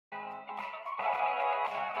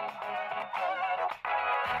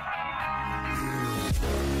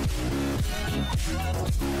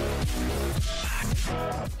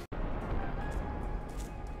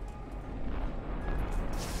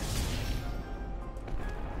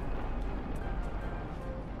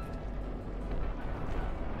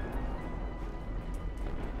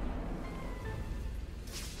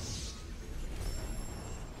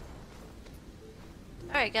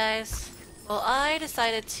Alright guys, well I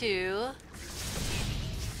decided to...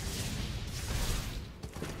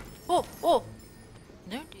 Oh!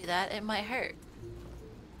 Don't do that, it might hurt.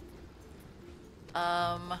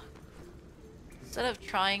 Instead of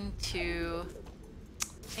trying to...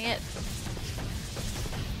 Dang it.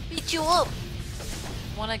 Beat you up!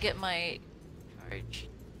 I wanna get my charge.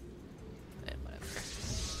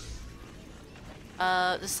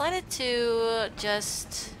 Whatever. Decided to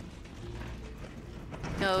just...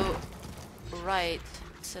 go right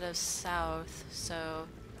instead of south, so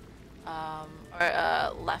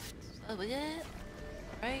or left. Was it?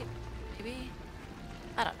 Right? Maybe?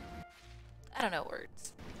 I don't know. I don't know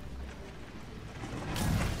words.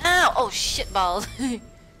 Ow! Oh shit balls.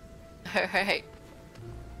 Alright.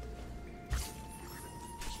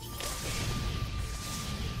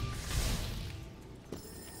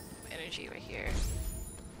 Energy right here.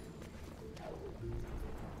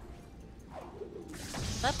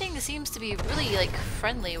 Nothing seems to be really, like,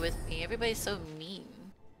 friendly with me. Everybody's so mean.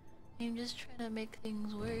 I'm just trying to make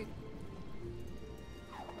things work.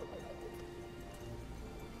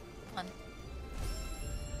 Come on.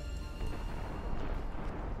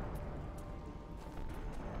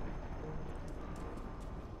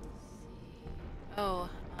 Oh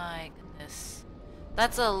my goodness.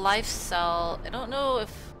 That's a life cell. I don't know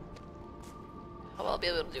if... how I'll be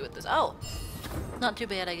able to do with this. Oh! Not too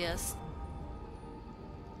bad, I guess.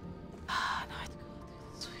 Ah, no, I have to go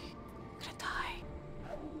through this way. I'm gonna die.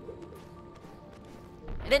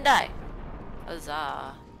 I didn't die!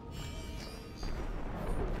 Huzzah.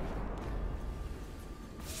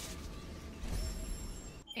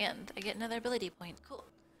 And I get another ability point. Cool.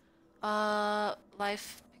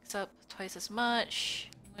 Life picks up twice as much.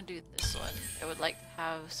 I'm gonna do this one. I would like to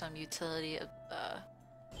have some utility of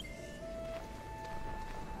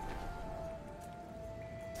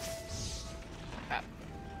crap.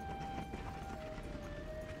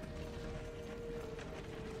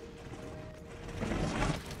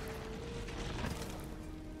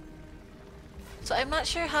 So I'm not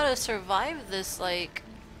sure how to survive this, like...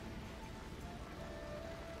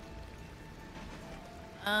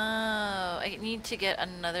 Oh, I need to get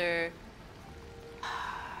another...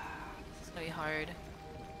 This is gonna be hard.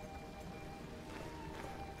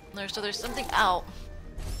 There's something out.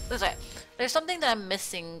 Sorry. There's something that I'm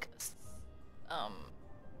missing.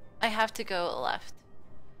 I have to go left.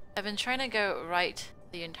 I've been trying to go right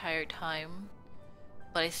the entire time,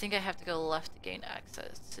 but I think I have to go left to gain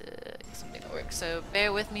access to something to work. So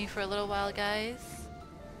bear with me for a little while, guys.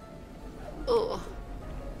 Oh.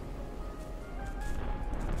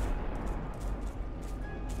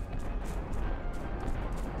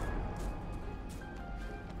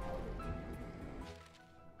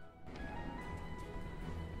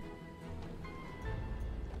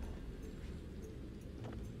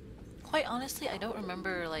 Quite honestly, I don't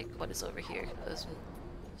remember like what is over here. I was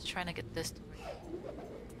trying to get this to work.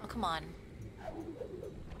 Oh, come on.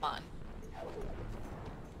 Come on.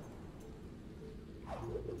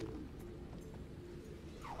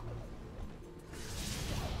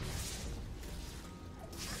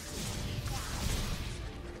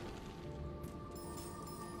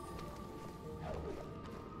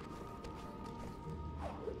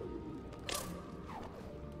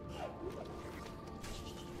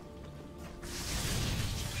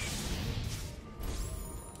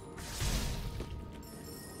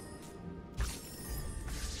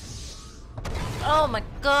 Oh my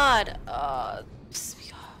god! Piss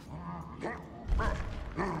me off.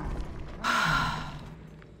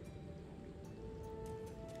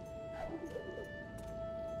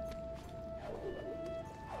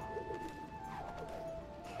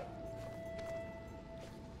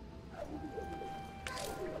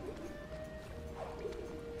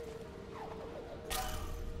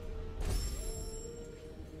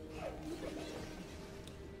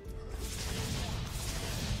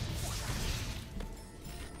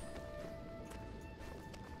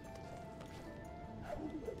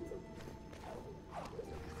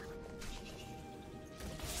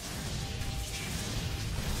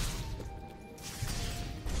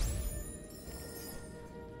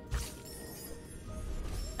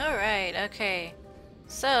 Alright, okay.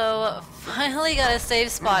 So, finally got a safe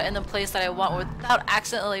spot in the place that I want without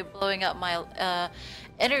accidentally blowing up my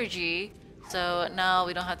energy. So now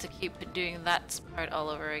we don't have to keep doing that part all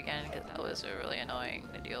over again because that was really annoying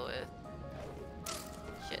to deal with.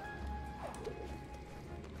 Shit.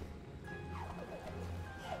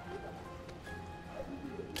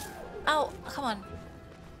 Ow! Come on.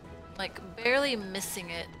 Like, barely missing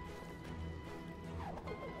it.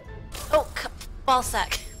 Oh! Ball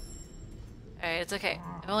sack! Alright, it's okay.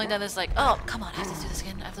 I've only done this like, oh, come on, I have to do this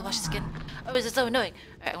again. I have to wash the skin. Oh, this is so annoying.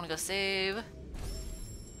 Alright, I wanna go save.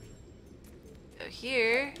 Go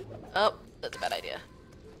here. Oh, that's a bad idea.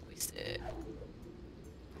 Waste it.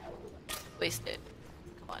 Waste it.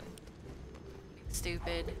 Come on.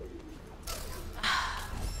 Stupid.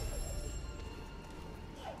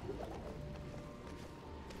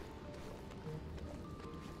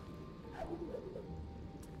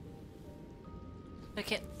 I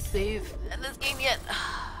can't save in this game yet.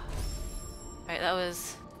 Alright, that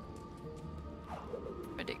was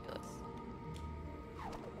ridiculous.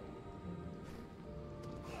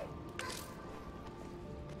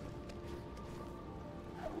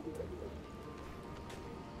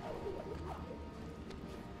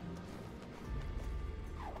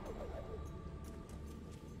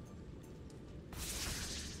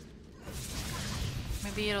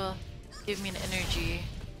 Maybe it'll give me an energy.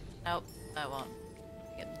 Nope, I won't.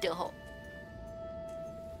 Dill hole.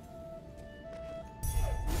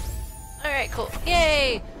 Alright, cool.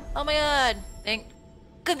 Yay! Oh my god! Thank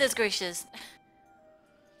goodness gracious.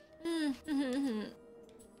 Don't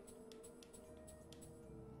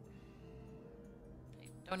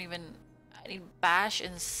even... I need Bash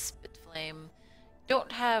and Spitflame.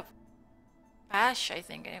 Don't have... Bash, I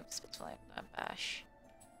think. I have Spitflame, not Bash.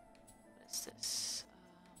 What is this?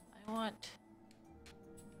 I want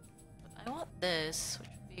this, which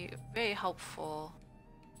would be very helpful.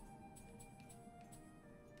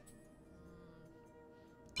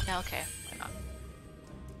 Yeah, okay, why not?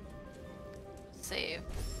 Save.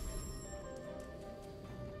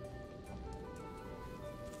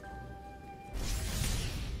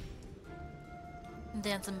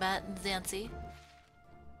 Dancing bat and Zancy.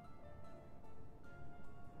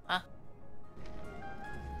 Huh?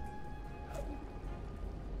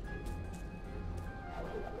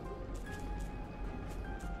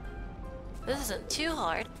 This isn't too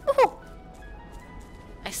hard. Ooh!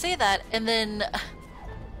 I say that and then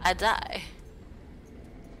I die.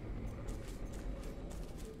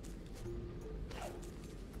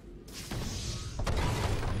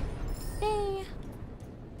 Yay!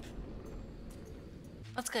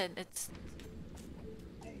 That's good. It's...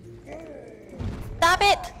 Stop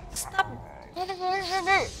it! Stop! What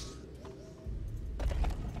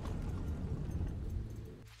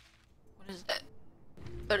is that?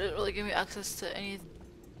 But it really give me access to anything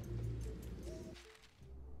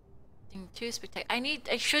too spectacular.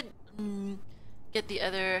 I should get the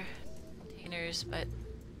other containers, but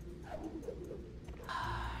I don't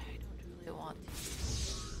really want to.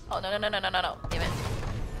 Oh no! Damn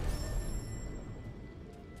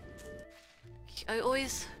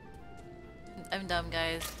it! I'm dumb,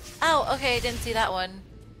 guys. Ow! Okay, I didn't see that one.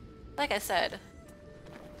 Like I said,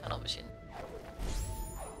 tunnel machine.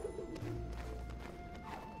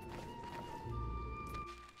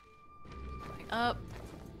 Up.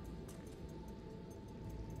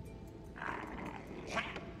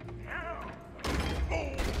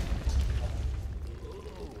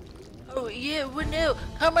 Oh yeah, what no?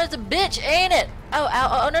 Karma's a bitch, ain't it? Oh,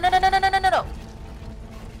 ow, oh, no.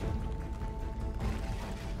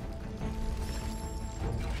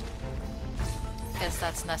 Guess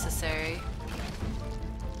that's necessary.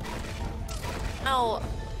 Ow.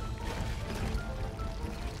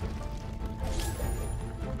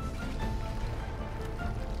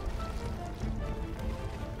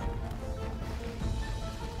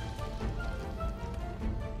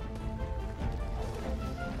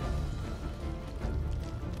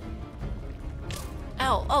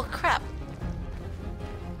 Ow, oh crap.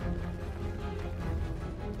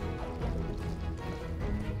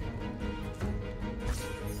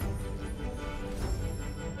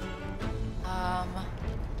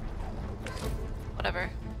 Whatever.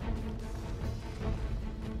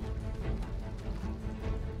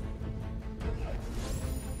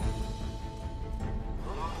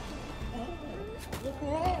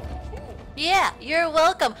 Yeah, you're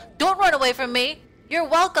welcome. Don't run away from me. You're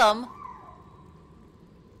welcome.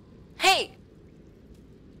 Hey!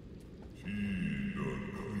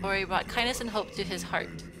 Ori brought kindness and hope to his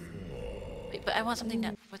heart. Wait, but I want something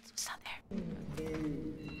that... What's down there?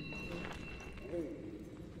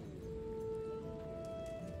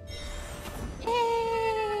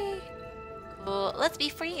 Yay! Cool. Let's be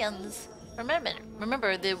friends.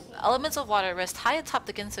 Remember, the elements of water rest high atop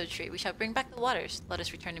the Genso tree. We shall bring back the waters. Let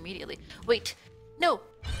us return immediately. Wait! No!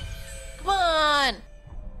 Come on!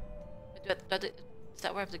 Is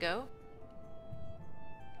that where I have to go?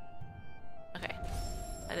 Okay.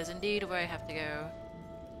 That is indeed where I have to go.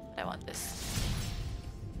 But I want this.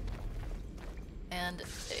 And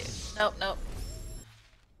save. Nope, nope.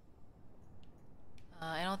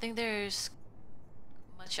 I don't think there's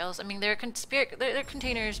much else. I mean, they're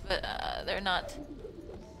containers, but they're not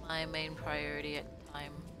my main priority at the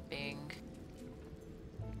time being.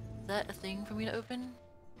 Is that a thing for me to open?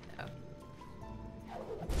 No.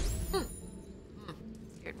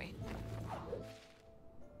 Scared me.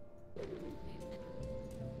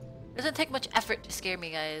 It doesn't take much effort to scare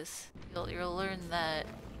me, guys. You'll learn that.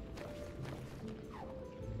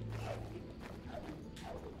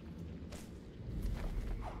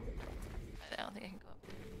 I don't think I can go up.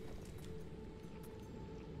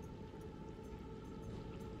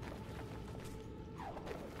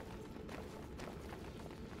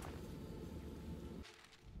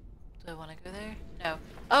 Do I want to go there? No.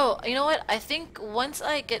 Oh, you know what? I think once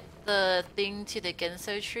I get the thing to the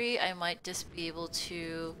Genso tree, I might just be able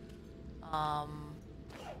to,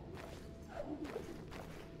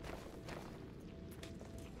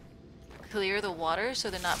 clear the water so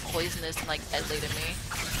they're not poisonous and like deadly to me.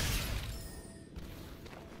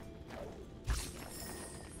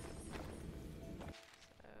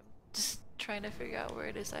 So, just trying to figure out where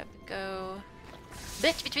it is I have to go.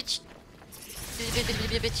 Bitch, bitch, bitch! Bitch, bitch, bitch,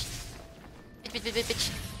 bitch, bitch. Bitch, bitch, bitch, bitch.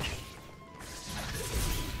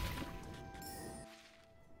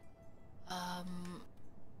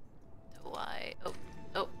 Why? Oh,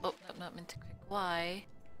 no, not meant to click Y.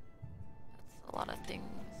 That's a lot of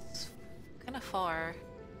things. Kind of far.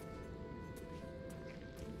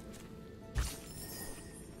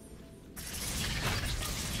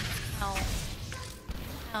 Ow.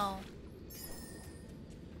 Ow.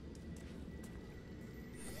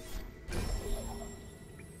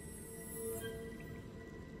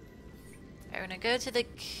 Alright, when I go to the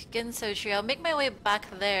Genso tree, I'll make my way back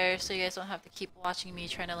there so you guys don't have to keep watching me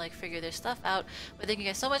trying to like figure their stuff out. But thank you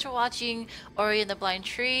guys so much for watching Ori and the Blind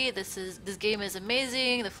Tree. This game is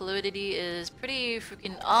amazing. The fluidity is pretty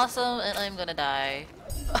freaking awesome, and I'm gonna die.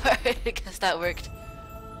 Alright, I guess that worked.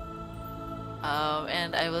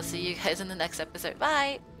 And I will see you guys in the next episode.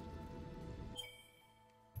 Bye!